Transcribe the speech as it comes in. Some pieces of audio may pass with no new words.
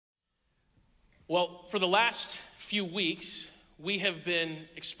Well, for the last few weeks, we have been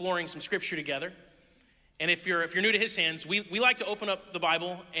exploring some scripture together. And if you're new to His hands, we like to open up the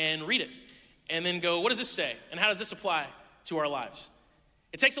Bible and read it and then go, what does this say? And how does this apply to our lives?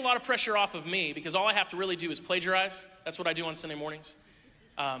 It takes a lot of pressure off of me because all I have to really do is plagiarize. That's what I do on Sunday mornings.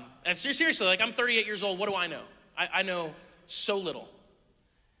 And seriously, like, I'm 38 years old. What do I know? I know so little.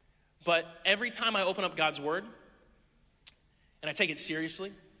 But every time I open up God's word and I take it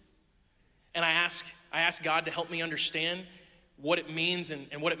seriously and I ask God to help me understand what it means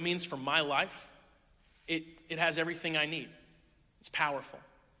and what it means for my life, it has everything I need. It's powerful.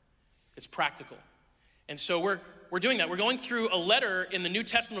 It's practical. And so we're doing that. We're going through a letter in the New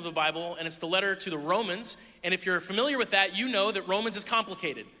Testament of the Bible, and it's the letter to the Romans. And if you're familiar with that, you know that Romans is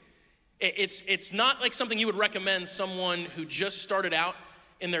complicated. It's not like something you would recommend someone who just started out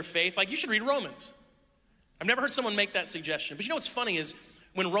in their faith. Like, you should read Romans. I've never heard someone make that suggestion. But you know what's funny is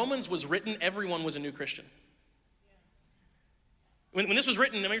when Romans was written, everyone was a new Christian. When this was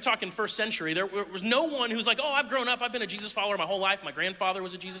written, I mean, you're talking first century, there was no one who's like, oh, I've grown up, I've been a Jesus follower my whole life. My grandfather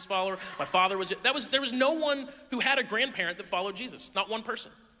was a Jesus follower. My father was. There was no one who had a grandparent that followed Jesus. Not one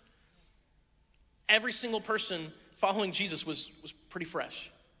person. Every single person following Jesus was pretty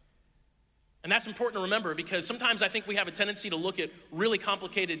fresh. And that's important to remember because sometimes I think we have a tendency to look at really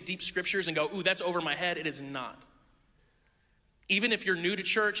complicated, deep scriptures and go, ooh, that's over my head. It is not. Even if you're new to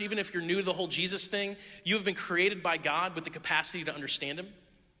church, even if you're new to the whole Jesus thing, you have been created by God with the capacity to understand Him.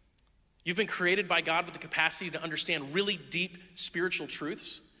 You've been created by God with the capacity to understand really deep spiritual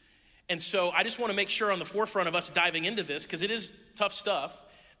truths. And so I just want to make sure on the forefront of us diving into this, because it is tough stuff,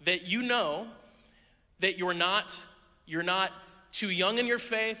 that you know that you're not too young in your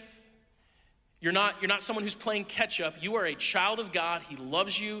faith. You're not someone who's playing catch up. You are a child of God. He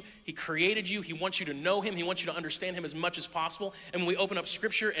loves you. He created you. He wants you to know Him. He wants you to understand Him as much as possible. And when we open up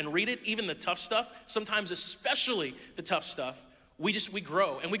scripture and read it, even the tough stuff, sometimes especially the tough stuff, we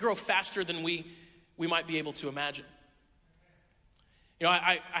grow. And we grow faster than we might be able to imagine. You know,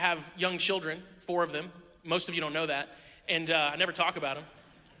 I have young children, 4 of them. Most of you don't know that. And I never talk about them.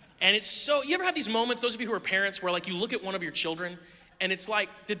 And it's so, you ever have these moments, those of you who are parents, where like you look at one of your children and it's like,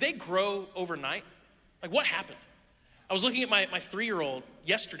 did they grow overnight? Like, what happened? I was looking at my 3-year-old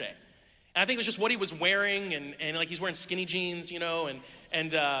yesterday, and I think it was just what he was wearing, and like he's wearing skinny jeans, you know,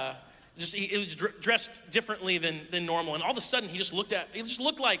 and just he was dressed differently than normal. And all of a sudden, he just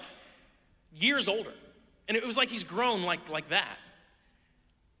looked like years older, and it was like he's grown like that.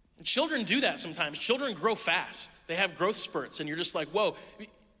 And children do that sometimes. Children grow fast. They have growth spurts, and you're just like, whoa,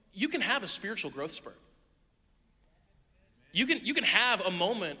 you can have a spiritual growth spurt. You can have a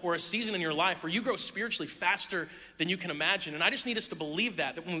moment or a season in your life where you grow spiritually faster than you can imagine. And I just need us to believe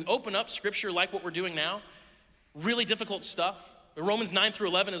that when we open up scripture like what we're doing now, really difficult stuff. Romans 9 through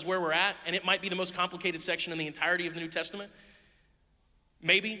 11 is where we're at, and it might be the most complicated section in the entirety of the New Testament.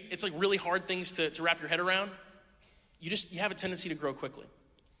 Maybe it's like really hard things to wrap your head around. You have a tendency to grow quickly.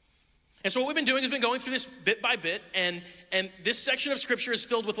 And so what we've been doing is been going through this bit by bit, and this section of scripture is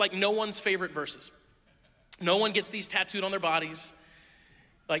filled with like no one's favorite verses. No one gets these tattooed on their bodies.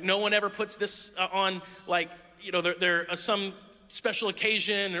 Like, no one ever puts this on, like, you know, they're some special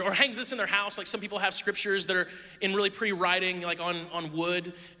occasion or hangs this in their house. Like, some people have scriptures that are in really pretty writing, like on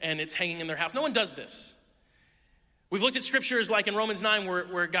wood, and it's hanging in their house. No one does this. We've looked at scriptures like in Romans 9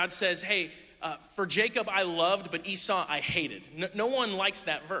 where God says, hey, for Jacob I loved, but Esau I hated. No one likes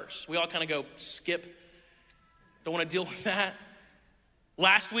that verse. We all kind of go, skip. Don't want to deal with that.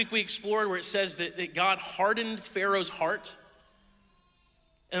 Last week we explored where it says that God hardened Pharaoh's heart.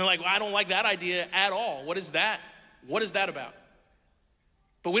 And they're like, well, I don't like that idea at all. What is that? What is that about?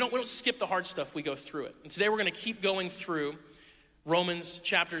 But we don't skip the hard stuff, we go through it. And today we're going to keep going through Romans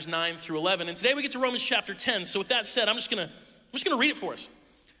chapters 9 through 11. And today we get to Romans chapter 10. So with that said, I'm just going to read it for us.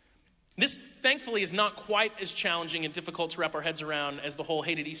 This, thankfully, is not quite as challenging and difficult to wrap our heads around as the whole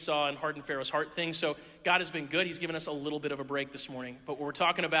hated Esau and hardened Pharaoh's heart thing. So God has been good. He's given us a little bit of a break this morning. But what we're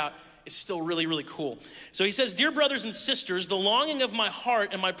talking about is still really, really cool. So he says, dear brothers and sisters, the longing of my heart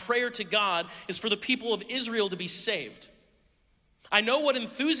and my prayer to God is for the people of Israel to be saved. I know what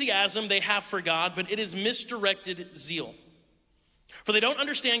enthusiasm they have for God, but it is misdirected zeal. For they don't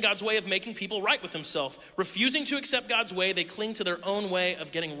understand God's way of making people right with himself. Refusing to accept God's way, they cling to their own way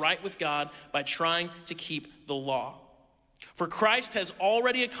of getting right with God by trying to keep the law. For Christ has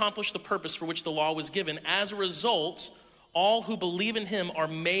already accomplished the purpose for which the law was given. As a result, all who believe in him are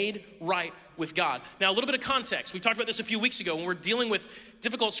made right with God. Now, a little bit of context. We talked about this a few weeks ago. When we're dealing with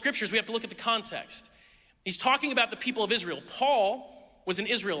difficult scriptures, we have to look at the context. He's talking about the people of Israel. Paul was an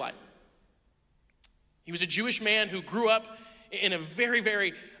Israelite. He was a Jewish man who grew up in a very,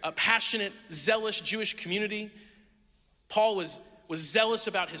 very passionate, zealous Jewish community. Paul was zealous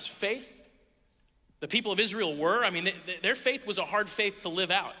about his faith. The people of Israel were. I mean, their faith was a hard faith to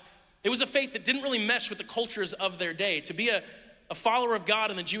live out. It was a faith that didn't really mesh with the cultures of their day. To be a follower of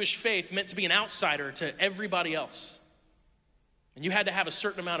God in the Jewish faith meant to be an outsider to everybody else. And you had to have a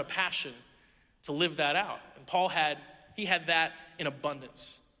certain amount of passion to live that out. And Paul had that in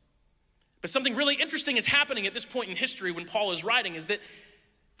abundance. But something really interesting is happening at this point in history when Paul is writing, is that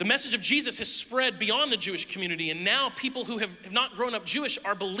the message of Jesus has spread beyond the Jewish community, and now people who have not grown up Jewish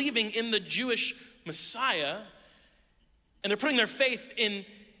are believing in the Jewish Messiah, and they're putting their faith in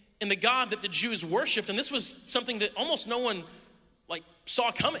the God that the Jews worshiped. And this was something that almost no one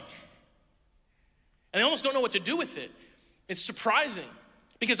saw coming. And they almost don't know what to do with it. It's surprising.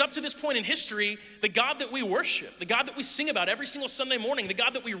 Because up to this point in history, the God that we worship, the God that we sing about every single Sunday morning, the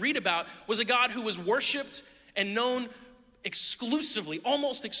God that we read about, was a God who was worshiped and known exclusively,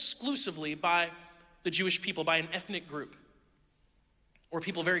 almost exclusively, by the Jewish people, by an ethnic group, or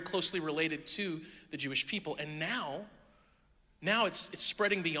people very closely related to the Jewish people. And now it's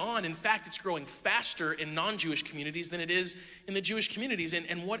spreading beyond. In fact, it's growing faster in non-Jewish communities than it is in the Jewish communities.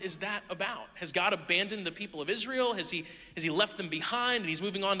 And what is that about? Has God abandoned the people of Israel? Has he left them behind and he's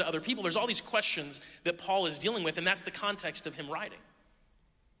moving on to other people? There's all these questions that Paul is dealing with, and that's the context of him writing.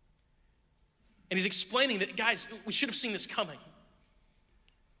 And he's explaining that, guys, we should have seen this coming.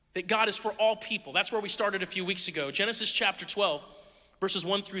 That God is for all people. That's where we started a few weeks ago. Genesis chapter 12, verses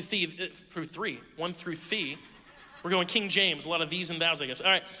 1 through 3. 1 through 3. We're going King James, a lot of these and thous, I guess.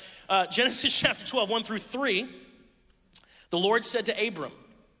 All right, Genesis chapter 12, 1 through 3. The Lord said to Abram,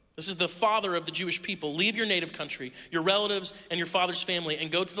 this is the father of the Jewish people, leave your native country, your relatives, and your father's family, and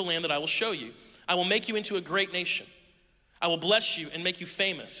go to the land that I will show you. I will make you into a great nation. I will bless you and make you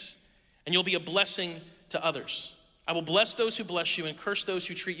famous, and you'll be a blessing to others. I will bless those who bless you and curse those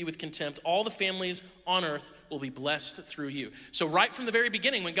who treat you with contempt. All the families on earth will be blessed through you. So right from the very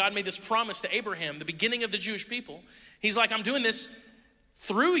beginning, when God made this promise to Abraham, the beginning of the Jewish people, he's like, I'm doing this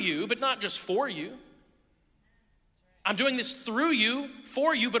through you, but not just for you. I'm doing this through you,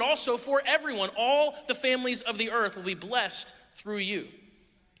 for you, but also for everyone. All the families of the earth will be blessed through you.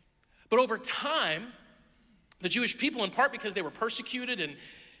 But over time, the Jewish people, in part because they were persecuted and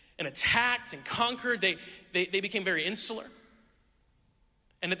attacked and conquered, they became very insular.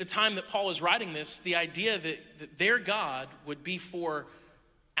 And at the time that Paul is writing this, the idea that their God would be for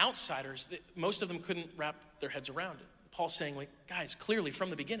outsiders, that most of them couldn't wrap their heads around it. Paul's saying, guys, clearly from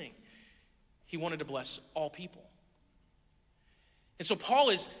the beginning, he wanted to bless all people. And so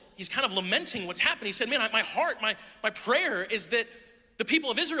Paul he's kind of lamenting what's happened. He said, man, my heart, my prayer is that the people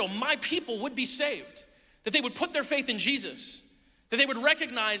of Israel, my people, would be saved, that they would put their faith in Jesus, that they would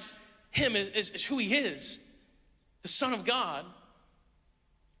recognize him as who he is, the Son of God.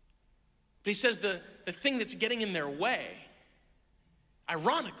 But he says the thing that's getting in their way,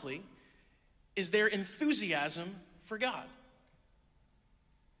 ironically, is their enthusiasm for God.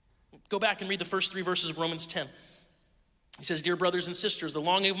 Go back and read the first 3 verses of Romans 10. He says, dear brothers and sisters, the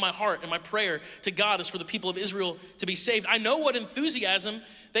longing of my heart and my prayer to God is for the people of Israel to be saved. I know what enthusiasm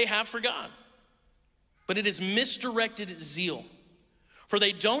they have for God, but it is misdirected zeal. For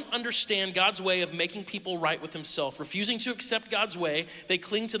they don't understand God's way of making people right with himself. Refusing to accept God's way, they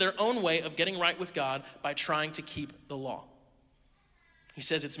cling to their own way of getting right with God by trying to keep the law. He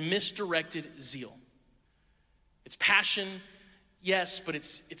says it's misdirected zeal. It's passion, yes, but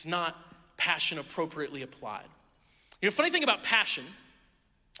it's not passion appropriately applied. You know, funny thing about passion,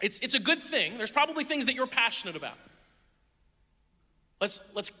 it's a good thing. There's probably things that you're passionate about.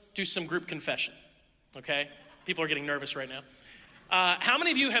 Let's do some group confession, okay? People are getting nervous right now. How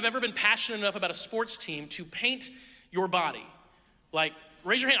many of you have ever been passionate enough about a sports team to paint your body? Like,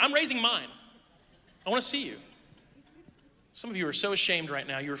 raise your hand. I'm raising mine. I want to see you. Some of you are so ashamed right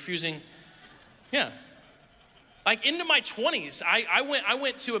now. You're refusing. Yeah. Like, into my 20s, I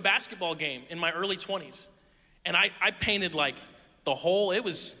went to a basketball game in my early 20s, and I painted like the whole. It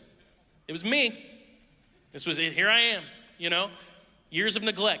was me. This was it. Here I am. You know, years of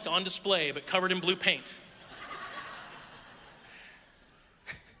neglect on display, but covered in blue paint.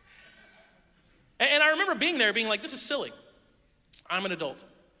 And I remember being there, being like, this is silly. I'm an adult.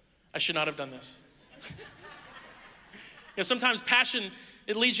 I should not have done this. Sometimes passion,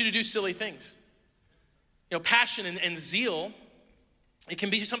 it leads you to do silly things. Passion and zeal, it can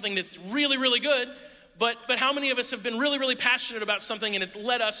be something that's really, really good, but how many of us have been really, really passionate about something and it's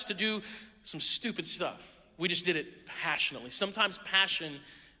led us to do some stupid stuff? We just did it passionately. Sometimes passion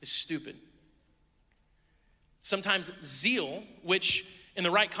is stupid. Sometimes zeal, which in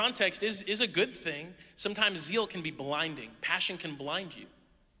the right context is a good thing, sometimes zeal can be blinding. Passion can blind you.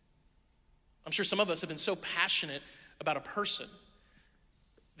 I'm sure some of us have been so passionate about a person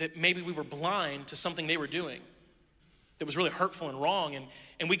that maybe we were blind to something they were doing that was really hurtful and wrong,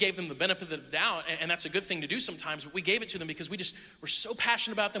 and we gave them the benefit of the doubt, and that's a good thing to do sometimes, but we gave it to them because we just were so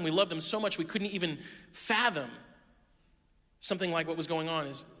passionate about them, we loved them so much, we couldn't even fathom something like what was going on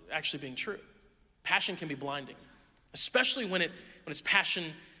is actually being true. Passion can be blinding, especially when it's passion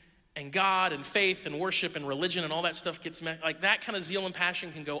and God and faith and worship and religion and all that stuff gets like that kind of zeal and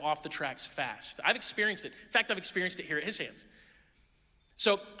passion can go off the tracks fast. I've experienced it. In fact, I've experienced it here at his hands.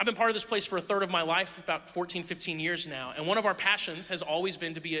 So I've been part of this place for a third of my life, about 14, 15 years now. And one of our passions has always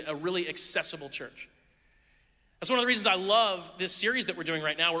been to be a really accessible church. That's one of the reasons I love this series that we're doing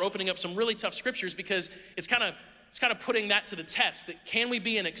right now. We're opening up some really tough scriptures because it's kind of putting that to the test. That can we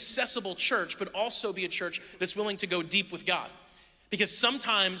be an accessible church, but also be a church that's willing to go deep with God? Because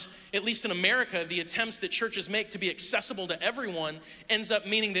sometimes, at least in America, the attempts that churches make to be accessible to everyone ends up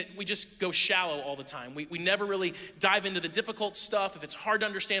meaning that we just go shallow all the time. We never really dive into the difficult stuff. If it's hard to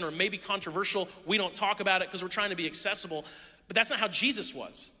understand or maybe controversial, we don't talk about it because we're trying to be accessible. But that's not how Jesus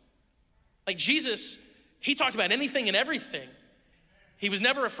was. Like Jesus, he talked about anything and everything. He was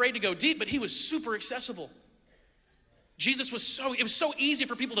never afraid to go deep, but he was super accessible. Jesus it was so easy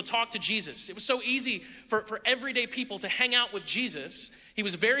for people to talk to Jesus. It was so easy for everyday people to hang out with Jesus. He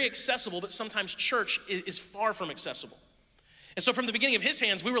was very accessible, but sometimes church is far from accessible. And so from the beginning of his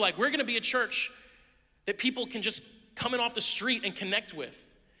hands, we were like, we're gonna be a church that people can just come in off the street and connect with.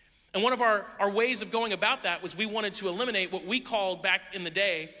 And one of our ways of going about that was we wanted to eliminate what we called back in the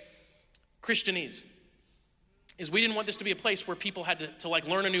day, Christianese. Is we didn't want this to be a place where people had to like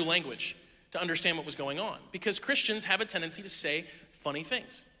learn a new language to understand what was going on. Because Christians have a tendency to say funny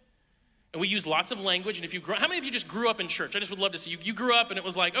things. And we use lots of language, and how many of you just grew up in church? I just would love to see you grew up and it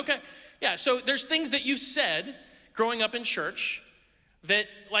was like, okay, yeah, so there's things that you said growing up in church that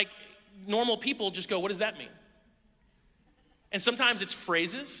like normal people just go, what does that mean? And sometimes it's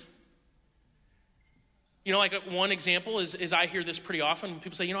phrases. You know, like one example is I hear this pretty often.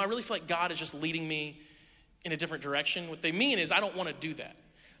 People say, I really feel like God is just leading me in a different direction. What they mean is I don't want to do that.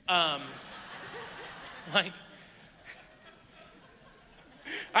 I'm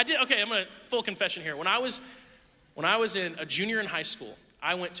gonna full confession here. When I was in a junior in high school,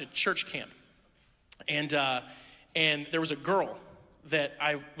 I went to church camp, and there was a girl that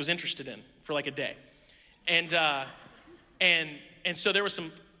I was interested in for like a day, and so there was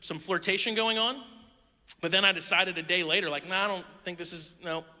some flirtation going on, but then I decided a day later, like, I don't think this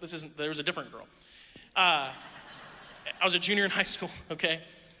isn't. There was a different girl. I was a junior in high school. Okay,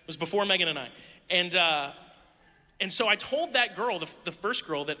 it was before Megan and I. And so I told that girl, the first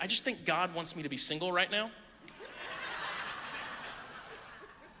girl, that I just think God wants me to be single right now.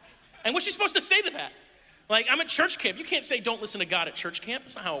 And what's she supposed to say to that? Like, I'm at church camp. You can't say don't listen to God at church camp.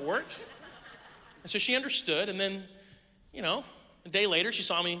 That's not how it works. And so she understood. And then, a day later, she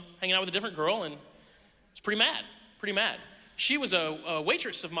saw me hanging out with a different girl and was pretty mad. She was a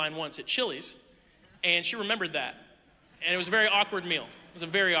waitress of mine once at Chili's, and she remembered that. And it was a very awkward meal.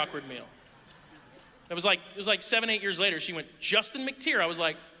 It was like 7, 8 years later, she went, Justin McTeer. I was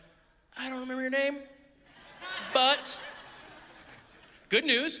like, I don't remember your name, but good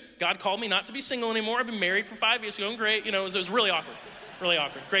news. God called me not to be single anymore. I've been married for 5 years, going great. It was really awkward,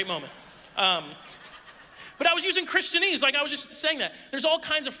 great moment. But I was using Christianese, like I was just saying that. There's all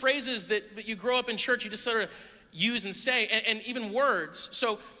kinds of phrases that you grow up in church, you just sort of use and say, and even words.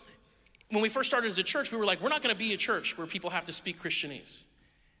 So when we first started as a church, we were like, we're not gonna be a church where people have to speak Christianese.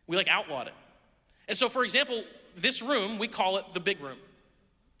 We outlawed it. And so, for example, this room, we call it the big room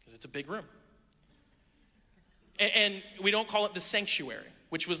because it's a big room. And we don't call it the sanctuary,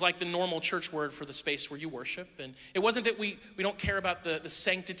 which was like the normal church word for the space where you worship. And it wasn't that we don't care about the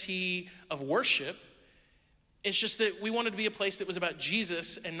sanctity of worship. It's just that we wanted to be a place that was about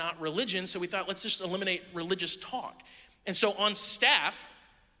Jesus and not religion. So we thought, let's just eliminate religious talk. And so on staff,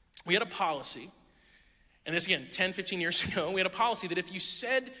 we had a policy. And this, again, 10, 15 years ago, we had a policy that if you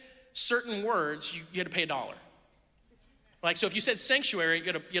said certain words, you had to pay $1. Like, so if you said sanctuary,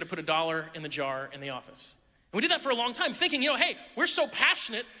 you had to put $1 in the jar in the office. And we did that for a long time, thinking, hey, we're so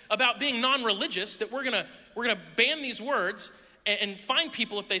passionate about being non-religious that we're gonna ban these words and fine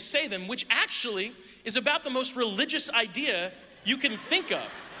people if they say them, which actually is about the most religious idea you can think of,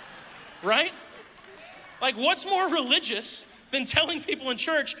 right? Like, what's more religious than telling people in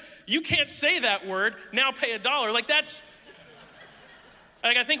church, you can't say that word, now pay $1?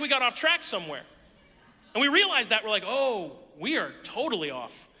 I think we got off track somewhere. And we realized that. We're like, oh, we are totally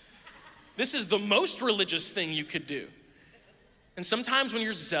off. This is the most religious thing you could do. And sometimes when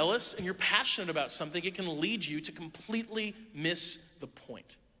you're zealous and you're passionate about something, it can lead you to completely miss the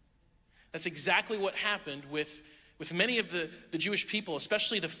point. That's exactly what happened with many of the Jewish people,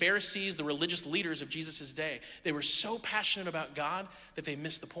 especially the Pharisees, the religious leaders of Jesus' day. They were so passionate about God that they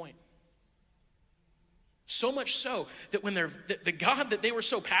missed the point. So much so that when the God that they were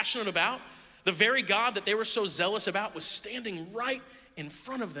so passionate about, the very God that they were so zealous about, was standing right in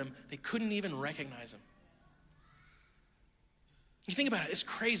front of them, they couldn't even recognize him. You think about it, it's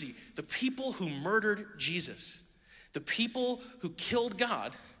crazy. The people who murdered Jesus, the people who killed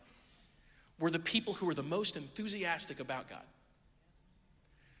God, were the people who were the most enthusiastic about God.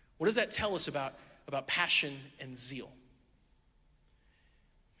 What does that tell us about passion and zeal?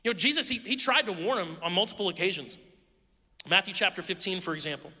 You know, Jesus, he tried to warn them on multiple occasions. Matthew chapter 15, for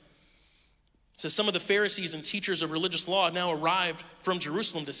example. It says, some of the Pharisees and teachers of religious law had now arrived from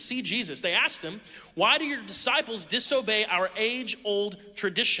Jerusalem to see Jesus. They asked him, why do your disciples disobey our age-old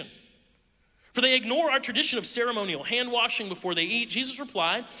tradition? For they ignore our tradition of ceremonial hand washing before they eat. Jesus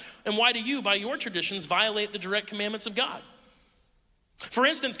replied, and why do you, by your traditions, violate the direct commandments of God? For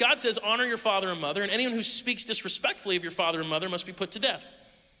instance, God says, honor your father and mother, and anyone who speaks disrespectfully of your father and mother must be put to death.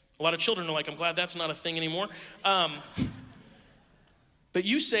 A lot of children are like, I'm glad that's not a thing anymore. But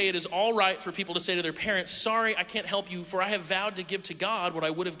you say it is all right for people to say to their parents, sorry, I can't help you, for I have vowed to give to God what I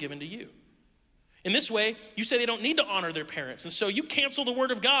would have given to you. In this way, you say they don't need to honor their parents, and so you cancel the word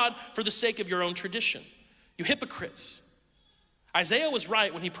of God for the sake of your own tradition. You hypocrites. Isaiah was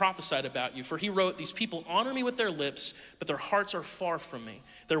right when he prophesied about you, for he wrote, these people honor me with their lips, but their hearts are far from me.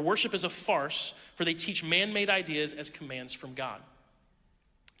 Their worship is a farce, for they teach man-made ideas as commands from God.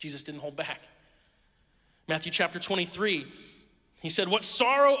 Jesus didn't hold back. Matthew chapter 23, he said, what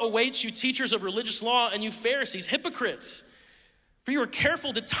sorrow awaits you teachers of religious law and you Pharisees, hypocrites, for you are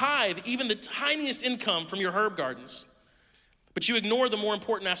careful to tithe even the tiniest income from your herb gardens, but you ignore the more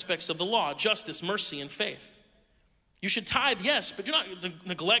important aspects of the law, justice, mercy, and faith. You should tithe, yes, but do not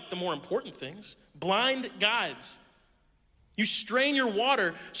neglect the more important things. Blind guides. You strain your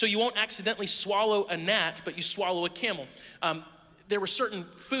water so you won't accidentally swallow a gnat, but you swallow a camel. There were certain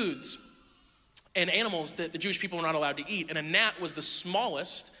foods and animals that the Jewish people were not allowed to eat. And a gnat was the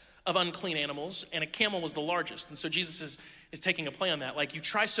smallest of unclean animals, and a camel was the largest. And so Jesus is taking a play on that. Like, you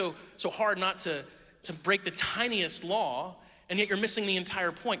try so hard not to break the tiniest law, and yet you're missing the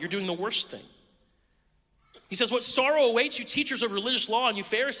entire point. You're doing the worst thing. He says, what sorrow awaits you teachers of religious law and you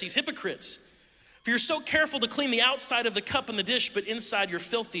Pharisees, hypocrites. For you're so careful to clean the outside of the cup and the dish, but inside you're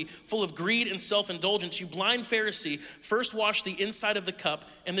filthy, full of greed and self-indulgence. You blind Pharisee, first wash the inside of the cup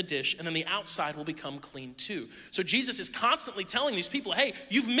and the dish, and then the outside will become clean too. So Jesus is constantly telling these people, hey,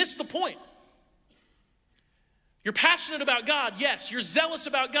 you've missed the point. You're passionate about God, yes. You're zealous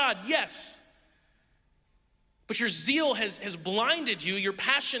about God, yes. But your zeal has blinded you. Your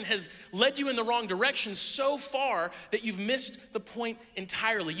passion has led you in the wrong direction so far that you've missed the point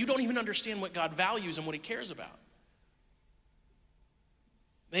entirely. You don't even understand what God values and what he cares about.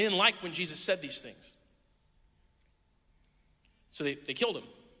 They didn't like when Jesus said these things. So they killed him,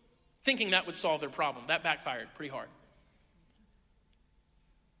 thinking that would solve their problem. That backfired pretty hard.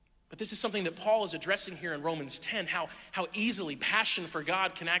 But this is something that Paul is addressing here in Romans 10, how easily passion for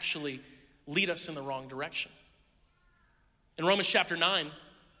God can actually lead us in the wrong direction. In Romans chapter 9,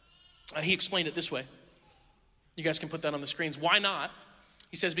 he explained it this way. You guys can put that on the screens. Why not?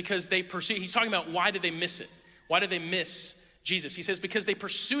 He says because they pursued, he's talking about why did they miss it? Why did they miss Jesus? He says because they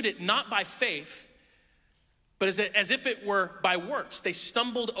pursued it not by faith, but as if it were by works. They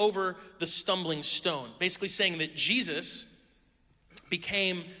stumbled over the stumbling stone, basically saying that Jesus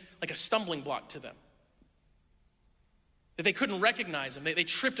became like a stumbling block to them, that they couldn't recognize him. They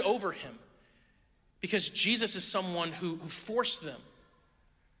tripped over him. Because Jesus is someone who forced them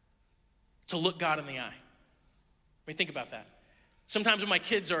to look God in the eye. I mean, think about that. Sometimes when my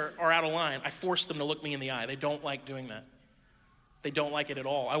kids are out of line, I force them to look me in the eye. They don't like doing that. They don't like it at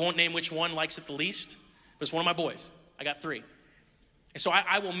all. I won't name which one likes it the least, but it's one of my boys. I got 3. And so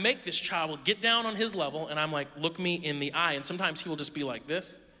I will make this child get down on his level, and I'm like, look me in the eye. And sometimes he will just be like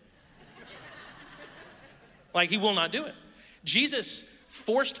this. Like, he will not do it. Jesus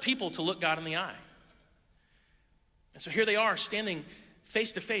forced people to look God in the eye. And so here they are standing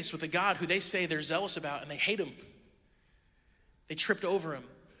face to face with a God who they say they're zealous about, and they hate him. They tripped over him.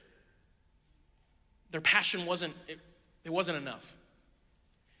 Their passion wasn't enough.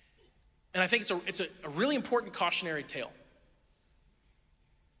 And I think it's a really important cautionary tale.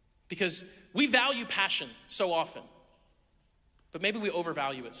 Because we value passion so often, but maybe we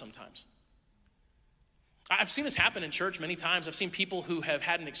overvalue it sometimes. I've seen this happen in church many times. I've seen people who have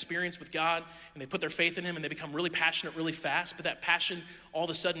had an experience with God and they put their faith in him and they become really passionate really fast, but that passion all of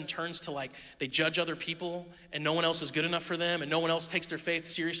a sudden turns to like they judge other people and no one else is good enough for them and no one else takes their faith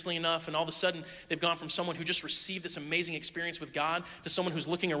seriously enough, and all of a sudden they've gone from someone who just received this amazing experience with God to someone who's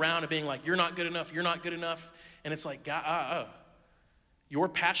looking around and being like, you're not good enough, you're not good enough. And it's like, God, your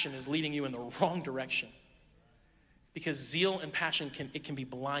passion is leading you in the wrong direction, because zeal and passion can be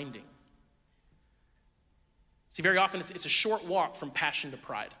blinding. See, very often it's a short walk from passion to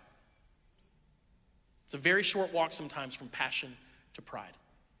pride. It's a very short walk sometimes from passion to pride.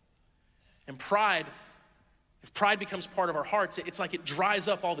 And pride, if pride becomes part of our hearts, it's like it dries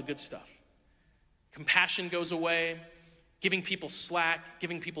up all the good stuff. Compassion goes away, giving people slack,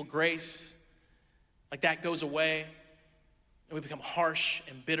 giving people grace, like that goes away, and we become harsh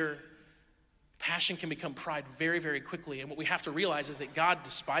and bitter. Passion can become pride very, very quickly. And what we have to realize is that God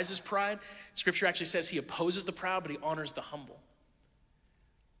despises pride. Scripture actually says he opposes the proud, but he honors the humble.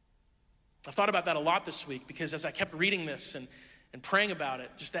 I've thought about that a lot this week, because as I kept reading this and praying about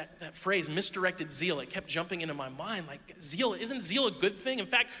it, just that phrase, misdirected zeal, it kept jumping into my mind. Like, zeal, isn't zeal a good thing? In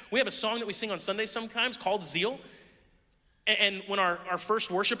fact, we have a song that we sing on Sundays sometimes called Zeal. And when our first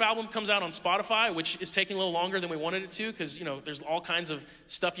worship album comes out on Spotify, which is taking a little longer than we wanted it to, because, there's all kinds of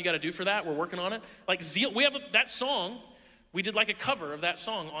stuff you got to do for that. We're working on it. Like Zeal, we have that song. We did like a cover of that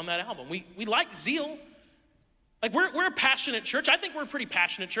song on that album. We like Zeal. Like we're a passionate church. I think we're a pretty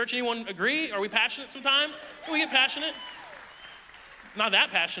passionate church. Anyone agree? Are we passionate sometimes? Do we get passionate? Not that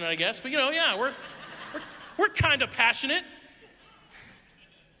passionate, I guess, but yeah, we're kind of passionate.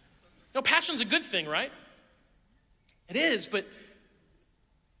 Passion's a good thing, right? It is, but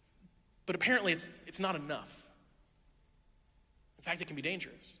apparently it's not enough. In fact, it can be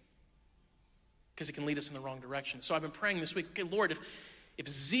dangerous because it can lead us in the wrong direction. So I've been praying this week, okay, Lord, if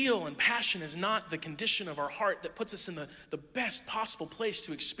zeal and passion is not the condition of our heart that puts us in the best possible place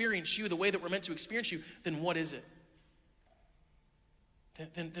to experience you the way that we're meant to experience you, then what is it?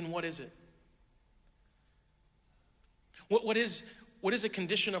 Then what is it? What is a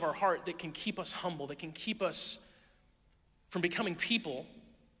condition of our heart that can keep us humble, that can keep us from becoming people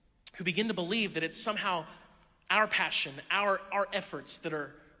who begin to believe that it's somehow our passion, our efforts that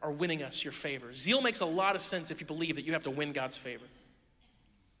are winning us your favor? Zeal makes a lot of sense if you believe that you have to win God's favor.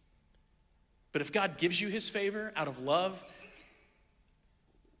 But if God gives you his favor out of love,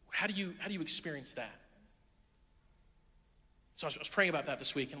 how do you experience that? So I was praying about that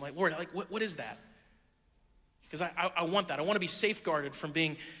this week, and I'm like, Lord, what is that? Because I want that. I want to be safeguarded from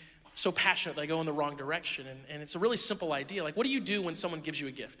being so passionate that I go in the wrong direction. And it's a really simple idea. Like, what do you do when someone gives you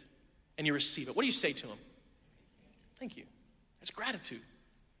a gift and you receive it? What do you say to them? Thank you. It's gratitude.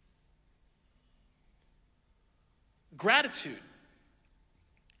 Gratitude.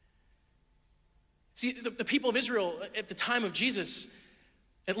 See, the people of Israel at the time of Jesus,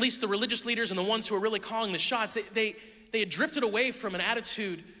 at least the religious leaders and the ones who were really calling the shots, they had drifted away from an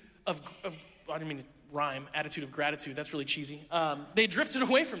attitude of I didn't mean to rhyme, attitude of gratitude. That's really cheesy. They drifted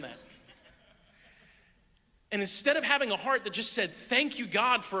away from that. And instead of having a heart that just said, thank you,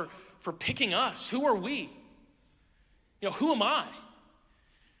 God, for picking us. Who are we? Who am I?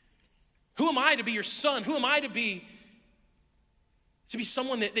 Who am I to be your son? Who am I to be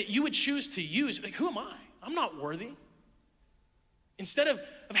someone that you would choose to use? Like, who am I? I'm not worthy. Instead of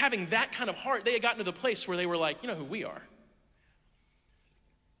having that kind of heart, they had gotten to the place where they were like, you know who we are?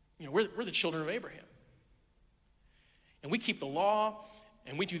 We're the children of Abraham. And we keep the law,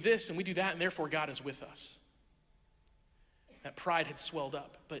 and we do this, and we do that, and therefore God is with us. That pride had swelled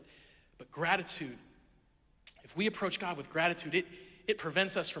up. But gratitude, if we approach God with gratitude, it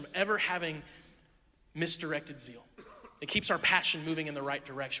prevents us from ever having misdirected zeal. It keeps our passion moving in the right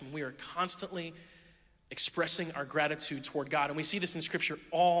direction. We are constantly expressing our gratitude toward God. And we see this in Scripture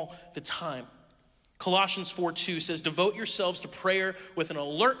all the time. Colossians 4:2 says, devote yourselves to prayer with an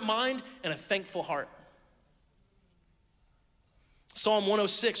alert mind and a thankful heart. Psalm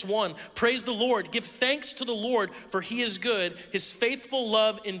 106:1, praise the Lord, give thanks to the Lord, for he is good. His faithful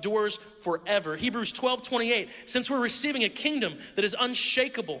love endures forever. Hebrews 12:28, since we're receiving a kingdom that is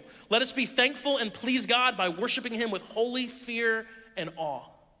unshakable, let us be thankful and please God by worshiping him with holy fear and awe.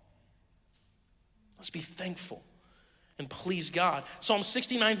 Let's be thankful and please God. Psalm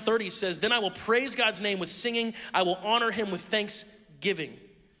 69:30 says, then I will praise God's name with singing. I will honor him with thanksgiving.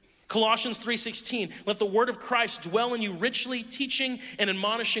 Colossians 3:16, let the word of Christ dwell in you richly, teaching and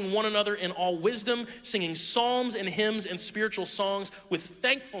admonishing one another in all wisdom, singing psalms and hymns and spiritual songs with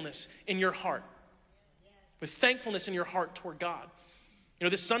thankfulness in your heart. With thankfulness in your heart toward God.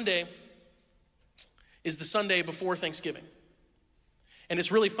 This Sunday is the Sunday before Thanksgiving. And it's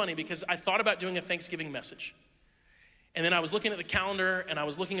really funny because I thought about doing a Thanksgiving message. And then I was looking at the calendar and I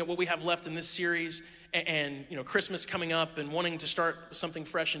was looking at what we have left in this series and Christmas coming up and wanting to start something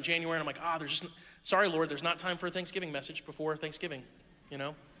fresh in January. And I'm like, sorry, Lord, there's not time for a Thanksgiving message before Thanksgiving,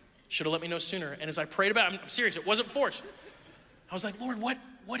 Should have let me know sooner. And as I prayed about it, I'm serious, it wasn't forced. I was like, Lord,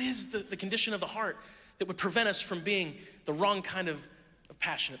 what is the condition of the heart that would prevent us from being the wrong kind of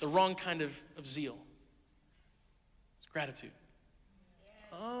passionate, the wrong kind of zeal? It's gratitude.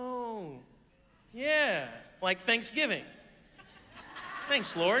 Oh, yeah, like Thanksgiving.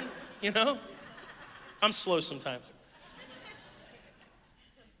 Thanks, Lord, I'm slow sometimes.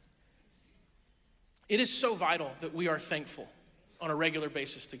 It is so vital that we are thankful on a regular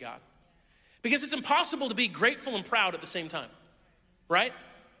basis to God. Because it's impossible to be grateful and proud at the same time, right?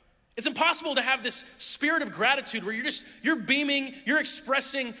 It's impossible to have this spirit of gratitude where you're beaming, you're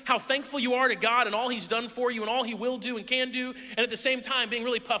expressing how thankful you are to God and all he's done for you and all he will do and can do, and at the same time being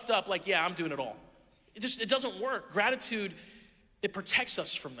really puffed up like, yeah, I'm doing it all. It doesn't work. Gratitude, it protects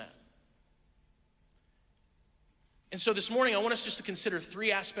us from that. And so this morning, I want us just to consider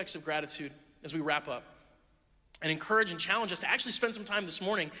 3 aspects of gratitude as we wrap up and encourage and challenge us to actually spend some time this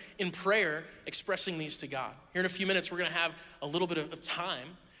morning in prayer expressing these to God. Here in a few minutes, we're gonna have a little bit of time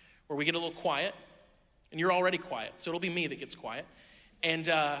where we get a little quiet, and you're already quiet, so it'll be me that gets quiet, and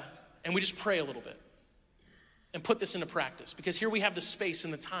we just pray a little bit and put this into practice, because here we have the space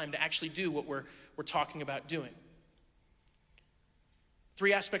and the time to actually do what we're talking about doing.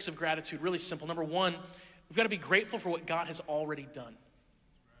 3 aspects of gratitude, really simple. Number 1, we've got to be grateful for what God has already done.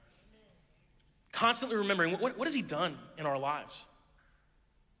 Constantly remembering, what has he done in our lives?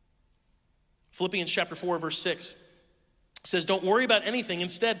 Philippians chapter 4, verse 6 says, don't worry about anything.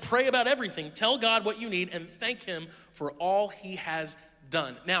 Instead, pray about everything. Tell God what you need and thank him for all he has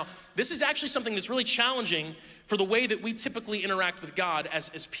done. Now, this is actually something that's really challenging for the way that we typically interact with God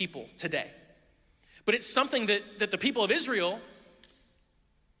as people today. But it's something that the people of Israel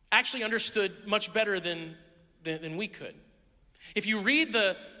actually understood much better than we could. If you read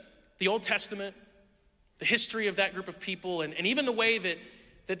the Old Testament, the history of that group of people, and even the way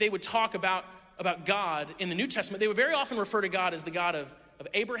that they would talk about God in the New Testament, they would very often refer to God as the God of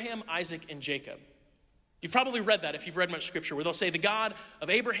Abraham, Isaac, and Jacob. You've probably read that if you've read much scripture, where they'll say the God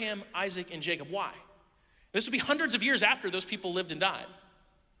of Abraham, Isaac, and Jacob. Why? This would be hundreds of years after those people lived and died.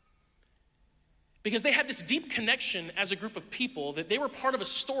 Because they had this deep connection as a group of people that they were part of a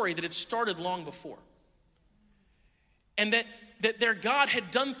story that had started long before. And that their God had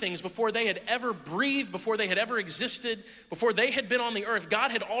done things before they had ever breathed, before they had ever existed, before they had been on the earth.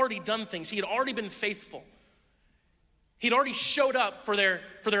 God had already done things. He had already been faithful. He'd already showed up for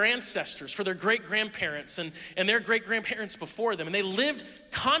their ancestors, for their great-grandparents and their great-grandparents before them. And they lived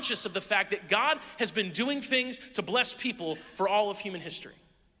conscious of the fact that God has been doing things to bless people for all of human history.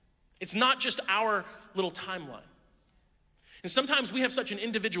 It's not just our little timeline. And sometimes we have such an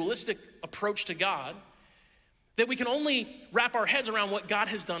individualistic approach to God that we can only wrap our heads around what God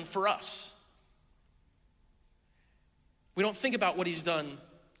has done for us. We don't think about what he's done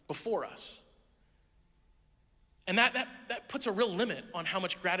before us. And that puts a real limit on how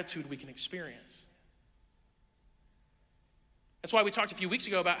much gratitude we can experience. That's why we talked a few weeks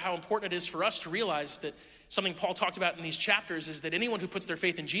ago about how important it is for us to realize that something Paul talked about in these chapters is that anyone who puts their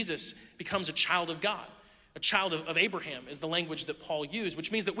faith in Jesus becomes a child of God. A child of Abraham is the language that Paul used, which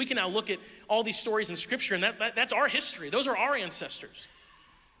means that we can now look at all these stories in scripture, and that's our history. Those are our ancestors.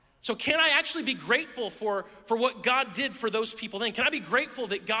 So can I actually be grateful for what God did for those people then? Can I be grateful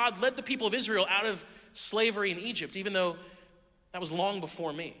that God led the people of Israel out of slavery in Egypt, even though that was long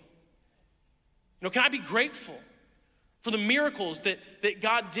before me? Can I be grateful for the miracles that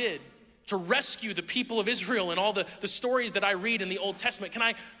God did to rescue the people of Israel and all the stories that I read in the Old Testament? Can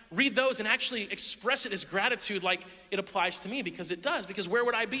I read those and actually express it as gratitude like it applies to me? Because it does. Because where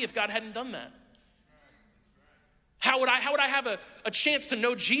would I be if God hadn't done that? How would I have a chance to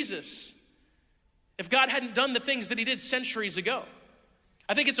know Jesus if God hadn't done the things that he did centuries ago?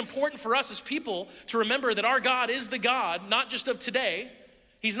 I think it's important for us as people to remember that our God is the God, not just of today.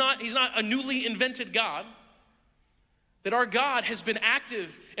 He's not a newly invented God. That our God has been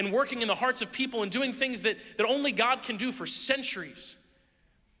active and working in the hearts of people and doing things that only God can do for centuries.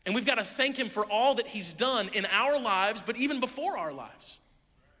 And we've got to thank him for all that he's done in our lives, but even before our lives.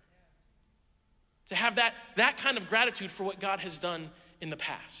 To have that kind of gratitude for what God has done in the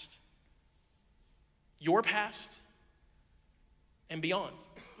past. Your past and beyond.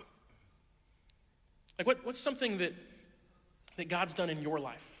 Like what's something that God's done in your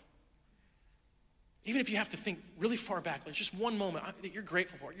life? Even if you have to think really far back, like just one moment that you're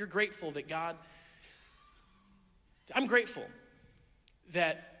grateful for. You're grateful that God, I'm grateful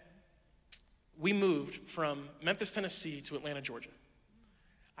that we moved from Memphis, Tennessee to Atlanta, Georgia.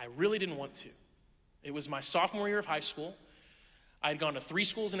 I really didn't want to. It was my sophomore year of high school. I had gone to 3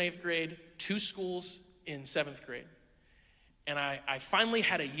 schools in 8th grade, 2 schools in 7th grade. And I finally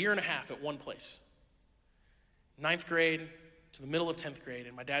had a year and a half at one place. 9th grade to the middle of 10th grade,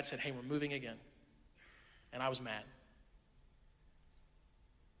 and my dad said, hey, we're moving again. And I was mad.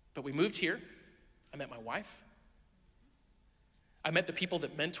 But we moved here. I met my wife. I met the people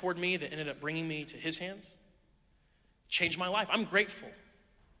that mentored me, that ended up bringing me to his hands. Changed my life. I'm grateful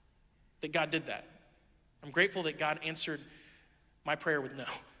that God did that. I'm grateful that God answered my prayer with no.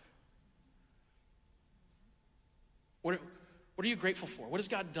 What are you grateful for? What has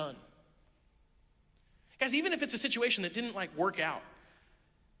God done? Guys, even if it's a situation that didn't work out,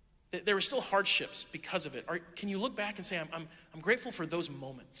 that there were still hardships because of it, can you look back and say, I'm grateful for those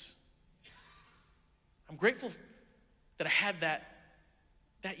moments? I'm grateful that I had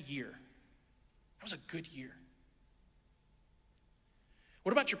that year. That was a good year.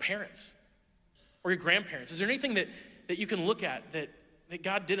 What about your parents or your grandparents? Is there anything that you can look at that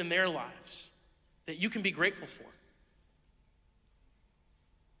God did in their lives that you can be grateful for?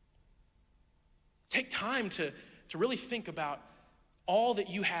 Take time to really think about all that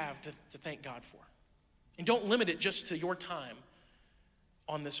you have to thank God for. And don't limit it just to your time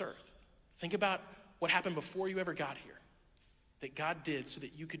on this earth. Think about what happened before you ever got here, that God did so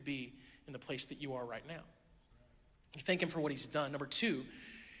that you could be in the place that you are right now. You thank him for what he's done. Number 2,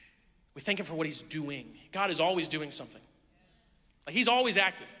 we thank him for what he's doing. God is always doing something. He's always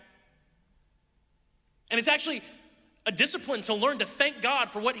active. And it's actually a discipline to learn to thank God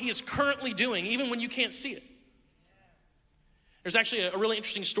for what he is currently doing, even when you can't see it. There's actually a really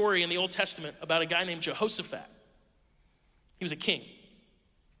interesting story in the Old Testament about a guy named Jehoshaphat. He was a king.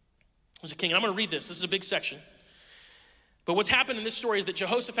 And I'm going to read this. This is a big section. But what's happened in this story is that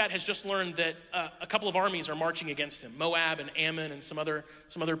Jehoshaphat has just learned that a couple of armies are marching against him. Moab and Ammon and some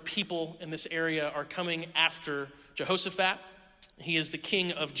other people in this area are coming after Jehoshaphat. He is the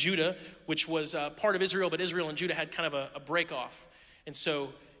king of Judah, which was part of Israel, but Israel and Judah had kind of a break off. And so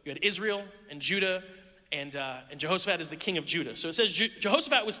you had Israel and Judah, and Jehoshaphat is the king of Judah. So it says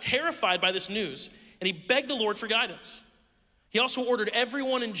Jehoshaphat was terrified by this news, and he begged the Lord for guidance. He also ordered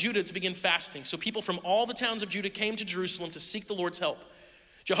everyone in Judah to begin fasting. So people from all the towns of Judah came to Jerusalem to seek the Lord's help.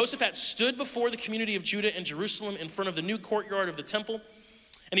 Jehoshaphat stood before the community of Judah and Jerusalem in front of the new courtyard of the temple,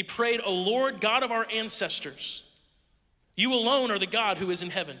 and he prayed, O Lord, God of our ancestors, you alone are the God who is in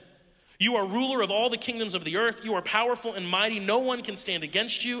heaven. You are ruler of all the kingdoms of the earth. You are powerful and mighty. No one can stand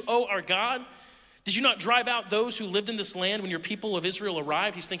against you. O our God, did you not drive out those who lived in this land when your people of Israel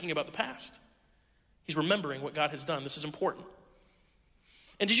arrived? He's thinking about the past. He's remembering what God has done. This is important.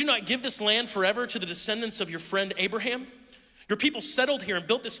 And did you not give this land forever to the descendants of your friend Abraham? Your people settled here and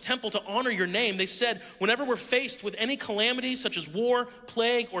built this temple to honor your name. They said, whenever we're faced with any calamity such as war,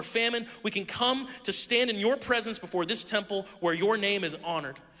 plague, or famine, we can come to stand in your presence before this temple where your name is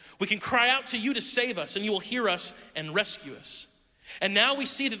honored. We can cry out to you to save us, and you will hear us and rescue us. And now we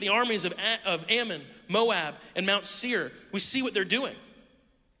see that the armies of Ammon, Moab, and Mount Seir, we see what they're doing.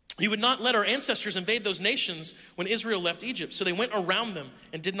 You would not let our ancestors invade those nations when Israel left Egypt, so they went around them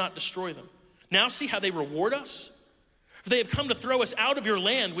and did not destroy them. Now see how they reward us? For they have come to throw us out of your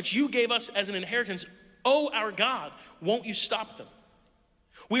land, which you gave us as an inheritance. O our God, won't you stop them?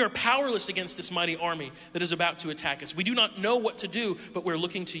 We are powerless against this mighty army that is about to attack us. We do not know what to do, but we're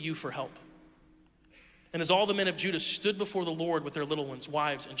looking to you for help. And as all the men of Judah stood before the Lord with their little ones,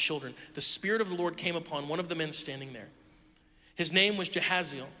 wives, and children, the Spirit of the Lord came upon one of the men standing there. His name was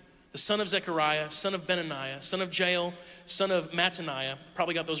Jahaziel, the son of Zechariah, son of Benaniah, son of Jael, son of Mattaniah,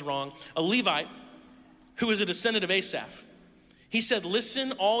 probably got those wrong, a Levite who is a descendant of Asaph. He said,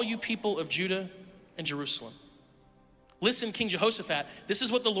 listen, all you people of Judah and Jerusalem. Listen, King Jehoshaphat, this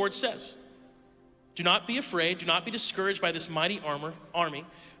is what the Lord says. Do not be afraid, do not be discouraged by this mighty army,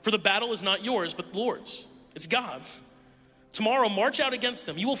 for the battle is not yours, but the Lord's. It's God's. Tomorrow, march out against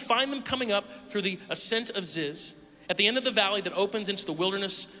them. You will find them coming up through the ascent of Ziz, at the end of the valley that opens into the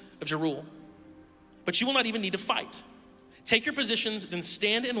wilderness of Jeruel. But you will not even need to fight. Take your positions, then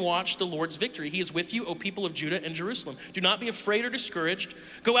stand and watch the Lord's victory. He is with you, O people of Judah and Jerusalem. Do not be afraid or discouraged.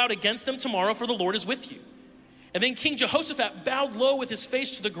 Go out against them tomorrow, for the Lord is with you. And then King Jehoshaphat bowed low with his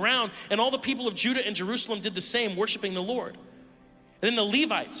face to the ground, and all the people of Judah and Jerusalem did the same, worshiping the Lord. And then the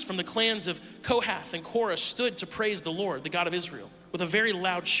Levites from the clans of Kohath and Korah stood to praise the Lord, the God of Israel, with a very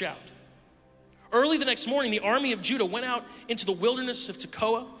loud shout. Early the next morning, the army of Judah went out into the wilderness of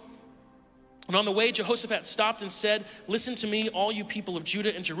Tekoa. And on the way, Jehoshaphat stopped and said, listen to me, all you people of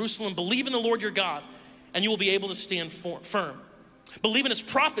Judah and Jerusalem. Believe in the Lord your God, and you will be able to stand firm. Believe in his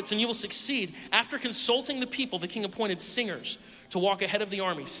prophets and you will succeed. After consulting the people, the king appointed singers to walk ahead of the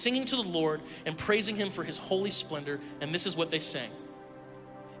army, singing to the Lord and praising him for his holy splendor. And this is what they sang.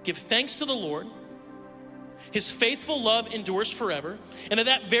 Give thanks to the Lord. His faithful love endures forever. And at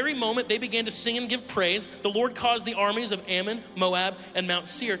that very moment, they began to sing and give praise. The Lord caused the armies of Ammon, Moab, and Mount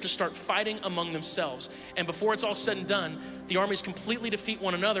Seir to start fighting among themselves. And before it's all said and done, the armies completely defeat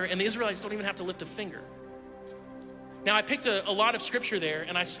one another, and the Israelites don't even have to lift a finger. Now, I picked a lot of scripture there,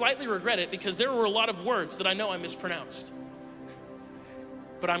 and I slightly regret it because there were a lot of words that I know I mispronounced.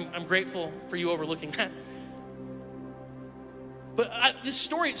 But I'm grateful for you overlooking that. But this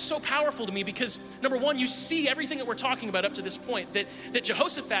story is so powerful to me because, number one, you see everything that we're talking about up to this point, that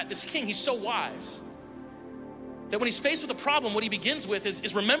Jehoshaphat, this king, he's so wise that when he's faced with a problem, what he begins with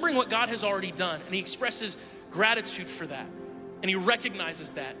is remembering what God has already done, and he expresses gratitude for that, and he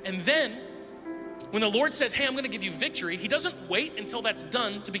recognizes that. And then, when the Lord says, hey, I'm gonna give you victory, he doesn't wait until that's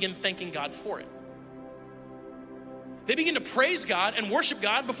done to begin thanking God for it. They begin to praise God and worship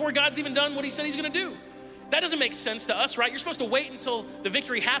God before God's even done what he said he's gonna do. That doesn't make sense to us, right? You're supposed to wait until the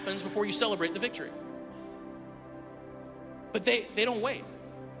victory happens before you celebrate the victory. But they don't wait.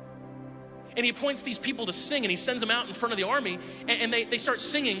 And he appoints these people to sing, and he sends them out in front of the army, and they start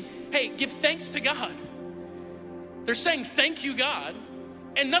singing, hey, give thanks to God. They're saying, thank you, God,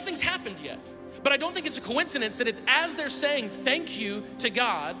 and nothing's happened yet. But I don't think it's a coincidence that it's as they're saying thank you to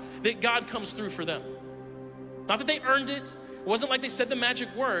God that God comes through for them. Not that they earned it. It wasn't like they said the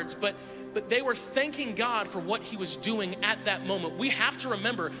magic words, but they were thanking God for what he was doing at that moment. We have to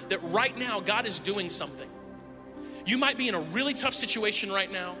remember that right now, God is doing something. You might be in a really tough situation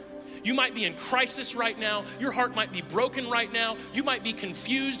right now. You might be in crisis right now. Your heart might be broken right now. You might be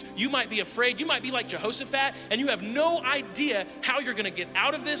confused. You might be afraid. You might be like Jehoshaphat, and you have no idea how you're gonna get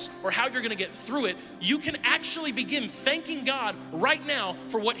out of this or how you're gonna get through it. You can actually begin thanking God right now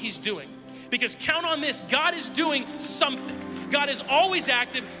for what he's doing. Because count on this, God is doing something. God is always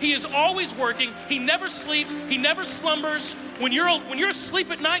active. He is always working. He never sleeps. He never slumbers. When you're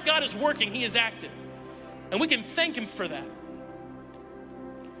asleep at night, God is working. He is active. And we can thank him for that.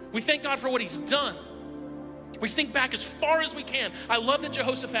 We thank God for what he's done. We think back as far as we can. I love that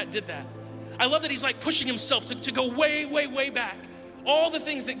Jehoshaphat did that. I love that he's like pushing himself to go way, way, way back. All the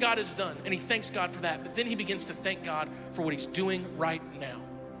things that God has done. And he thanks God for that. But then he begins to thank God for what he's doing right now.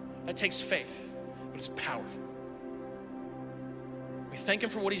 That takes faith, but it's powerful. We thank him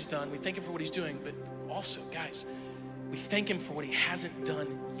for what he's done. We thank him for what he's doing. But also, guys, we thank him for what he hasn't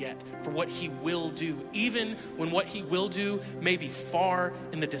done yet, for what he will do, even when what he will do may be far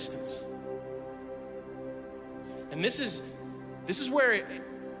in the distance. And this is where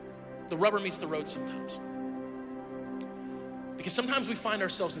the rubber meets the road sometimes. Because sometimes we find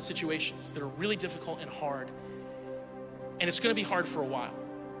ourselves in situations that are really difficult and hard, and it's gonna be hard for a while.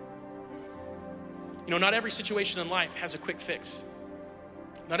 You know, not every situation in life has a quick fix.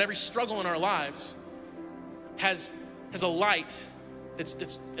 Not every struggle in our lives has a light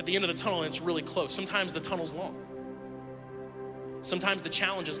that's at the end of the tunnel and it's really close. Sometimes the tunnel's long. Sometimes the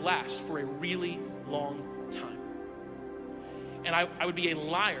challenges last for a really long time. And I would be a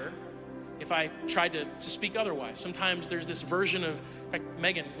liar if I tried to speak otherwise. Sometimes there's this version of, in fact,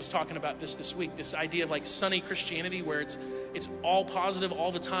 Megan was talking about this week, this idea of like sunny Christianity where it's all positive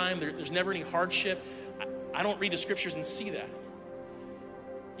all the time. There's never any hardship. I don't read the scriptures and see that.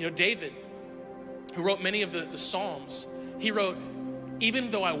 You know, David, who wrote many of the Psalms, he wrote,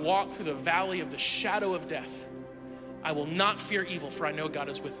 even though I walk through the valley of the shadow of death, I will not fear evil, for I know God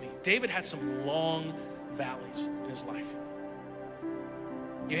is with me. David had some long valleys in his life.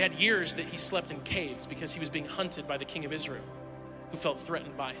 He had years that he slept in caves because he was being hunted by the king of Israel, who felt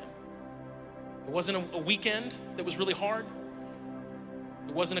threatened by him. It wasn't a weekend that was really hard.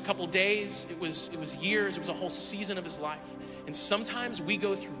 It wasn't a couple days. It was years. It was a whole season of his life. And sometimes we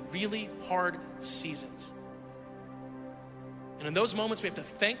go through really hard seasons. And in those moments, we have to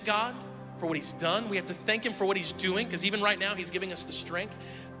thank God for what he's done. We have to thank him for what he's doing, because even right now, he's giving us the strength.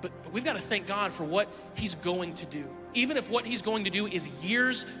 But we've got to thank God for what he's going to do, even if what he's going to do is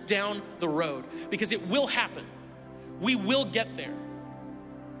years down the road, because it will happen. We will get there.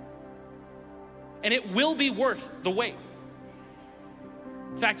 And it will be worth the wait.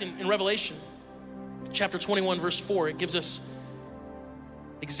 In fact, in Revelation, chapter 21, verse 4, it gives us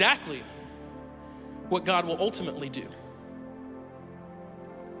exactly what God will ultimately do.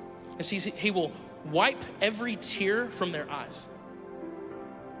 As he will wipe every tear from their eyes.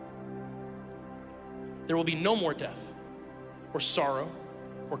 There will be no more death, or sorrow,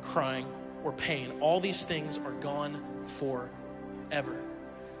 or crying, or pain. All these things are gone forever.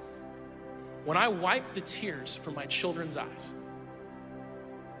 When I wipe the tears from my children's eyes,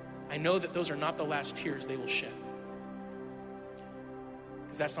 I know that those are not the last tears they will shed.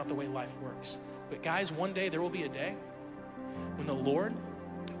 Because that's not the way life works. But guys, one day there will be a day when the Lord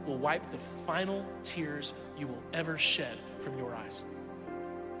will wipe the final tears you will ever shed from your eyes.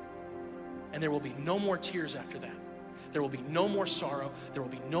 And there will be no more tears after that. There will be no more sorrow. There will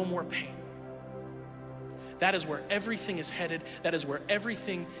be no more pain. That is where everything is headed. That is where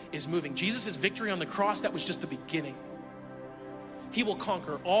everything is moving. Jesus' victory on the cross, that was just the beginning. He will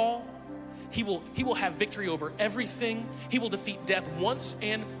conquer all. He will have victory over everything. He will defeat death once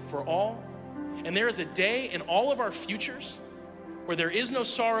and for all. And there is a day in all of our futures where there is no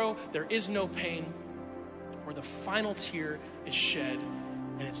sorrow, there is no pain, where the final tear is shed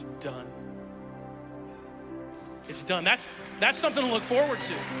and it's done. It's done. That's something to look forward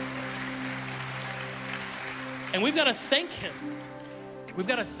to. And we've got to thank him. We've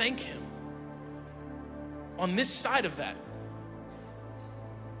got to thank him on this side of that.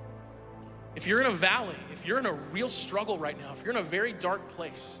 If you're in a valley, if you're in a real struggle right now, if you're in a very dark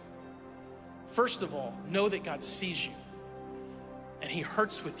place, first of all, know that God sees you and he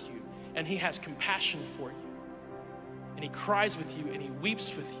hurts with you and he has compassion for you and he cries with you and he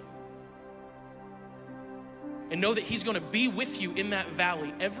weeps with you. And know that he's going to be with you in that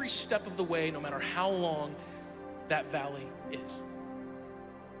valley every step of the way, no matter how long that valley is.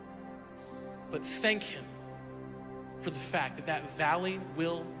 But thank him for the fact that that valley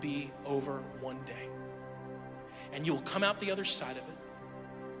will be over one day. And you will come out the other side of it,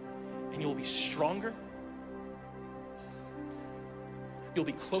 and you will be stronger. You'll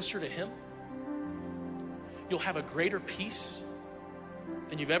be closer to him. You'll have a greater peace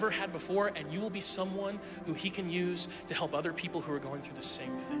than you've ever had before, and you will be someone who he can use to help other people who are going through the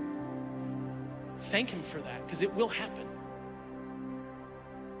same thing. Thank him for that, because it will happen.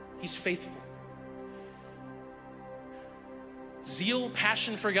 He's faithful. Zeal,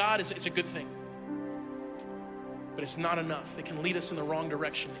 passion for God, it's a good thing. But it's not enough. It can lead us in the wrong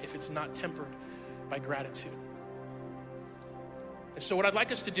direction if it's not tempered by gratitude. And so what I'd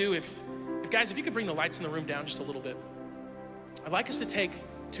like us to do, if guys, if you could bring the lights in the room down just a little bit. I'd like us to take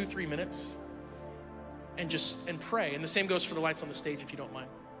 2-3 minutes and pray. And the same goes for the lights on the stage, if you don't mind.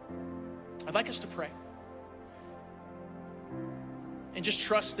 I'd like us to pray. And just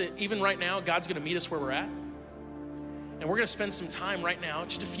trust that even right now, God's gonna meet us where we're at. And we're gonna spend some time right now,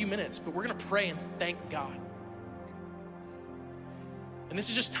 just a few minutes, but we're gonna pray and thank God. And this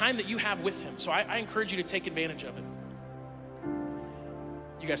is just time that you have with him. So I encourage you to take advantage of it.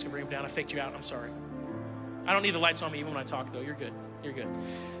 You guys can bring him down. I faked you out, I'm sorry. I don't need the lights on me even when I talk though. You're good, you're good.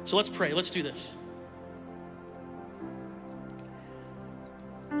 So let's pray, let's do this.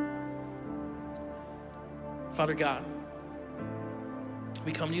 Father God,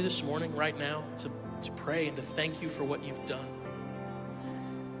 we come to you this morning right now to pray and to thank you for what you've done.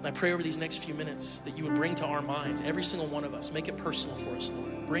 And I pray over these next few minutes that you would bring to our minds, every single one of us, make it personal for us,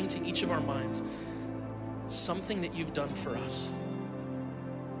 Lord. Bring to each of our minds something that you've done for us.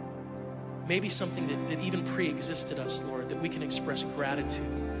 Maybe something that even pre-existed us, Lord, that we can express gratitude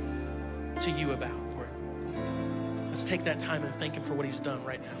to you about, Lord. Let's take that time and thank him for what he's done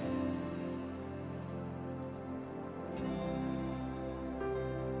right now.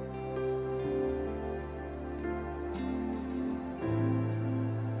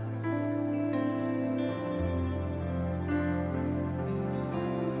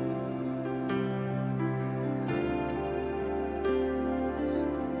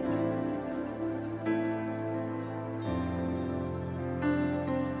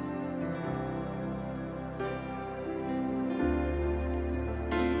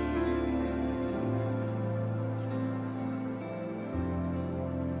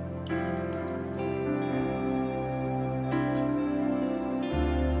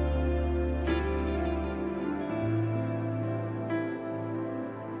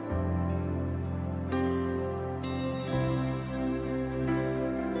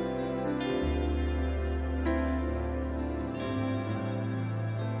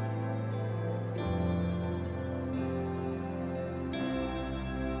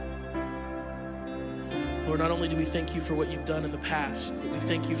 Lord, not only do we thank you for what you've done in the past, but we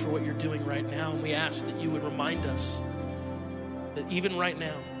thank you for what you're doing right now. And we ask that you would remind us that even right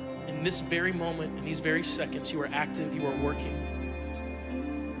now, in this very moment, in these very seconds, you are active, you are working.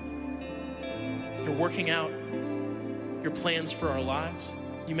 You're working out your plans for our lives.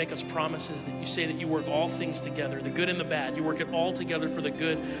 You make us promises that you say that you work all things together, the good and the bad. You work it all together for the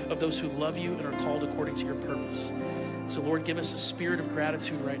good of those who love you and are called according to your purpose. So Lord, give us a spirit of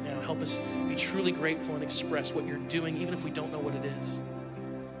gratitude right now. Help us be truly grateful and express what you're doing, even if we don't know what it is.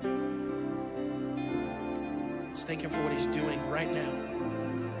 Let's thank him for what he's doing right now.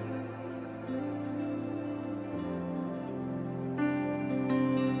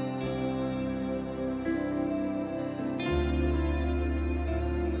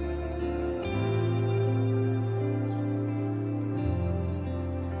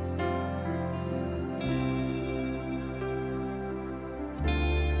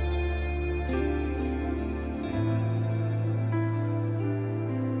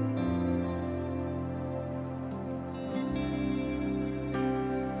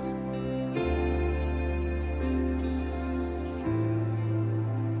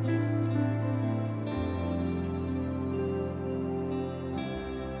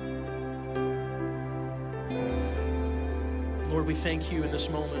 we thank you in this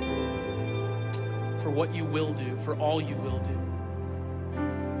moment for what you will do, for all you will do.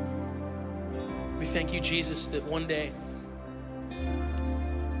 We thank you, Jesus, that one day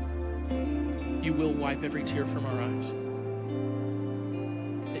you will wipe every tear from our eyes,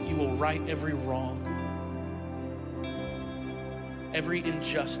 that you will right every wrong. Every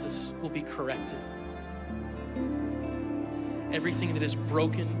injustice will be corrected. Everything that is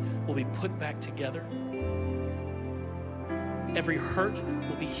broken will be put back together. Every hurt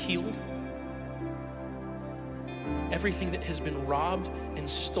will be healed. Everything that has been robbed and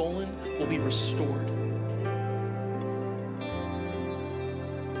stolen will be restored.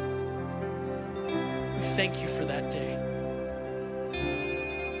 We thank you for that day.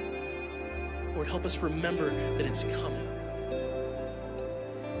 Lord, help us remember that it's coming.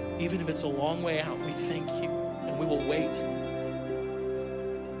 Even if it's a long way out, we thank you and we will wait.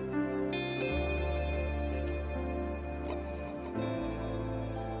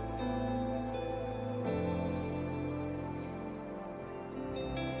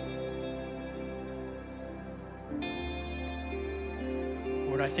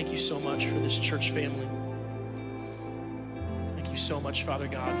 Lord, I thank you so much for this church family. Thank you so much, Father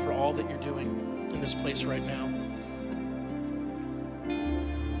God, for all that you're doing in this place right now.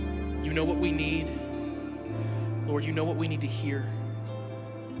 You know what we need. Lord, you know what we need to hear.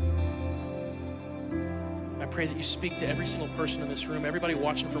 I pray that you speak to every single person in this room, everybody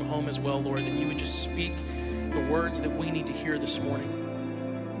watching from home as well, Lord, that you would just speak the words that we need to hear this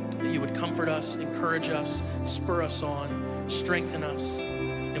morning. That you would comfort us, encourage us, spur us on, strengthen us,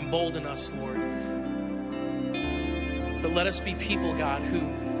 embolden us, Lord. But let us be people, God, who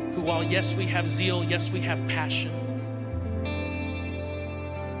while yes, we have zeal, yes, we have passion,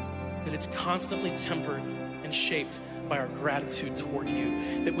 that it's constantly tempered and shaped by our gratitude toward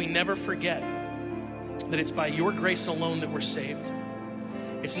you, that we never forget that it's by your grace alone that we're saved.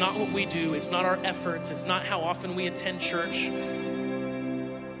 It's not what we do, it's not our efforts, it's not how often we attend church,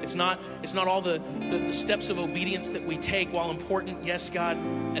 it's not all the steps of obedience that we take, while important. Yes, God,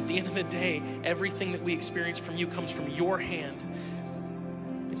 at the end of the day, everything that we experience from you comes from your hand.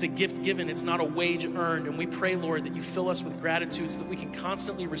 It's a gift given, it's not a wage earned. And we pray, Lord, that you fill us with gratitude so that we can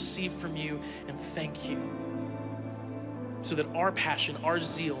constantly receive from you and thank you, so that our passion, our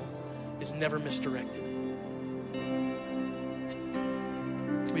zeal is never misdirected.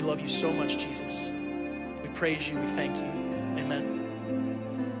 We love you so much, Jesus. We praise you, we thank you. Amen.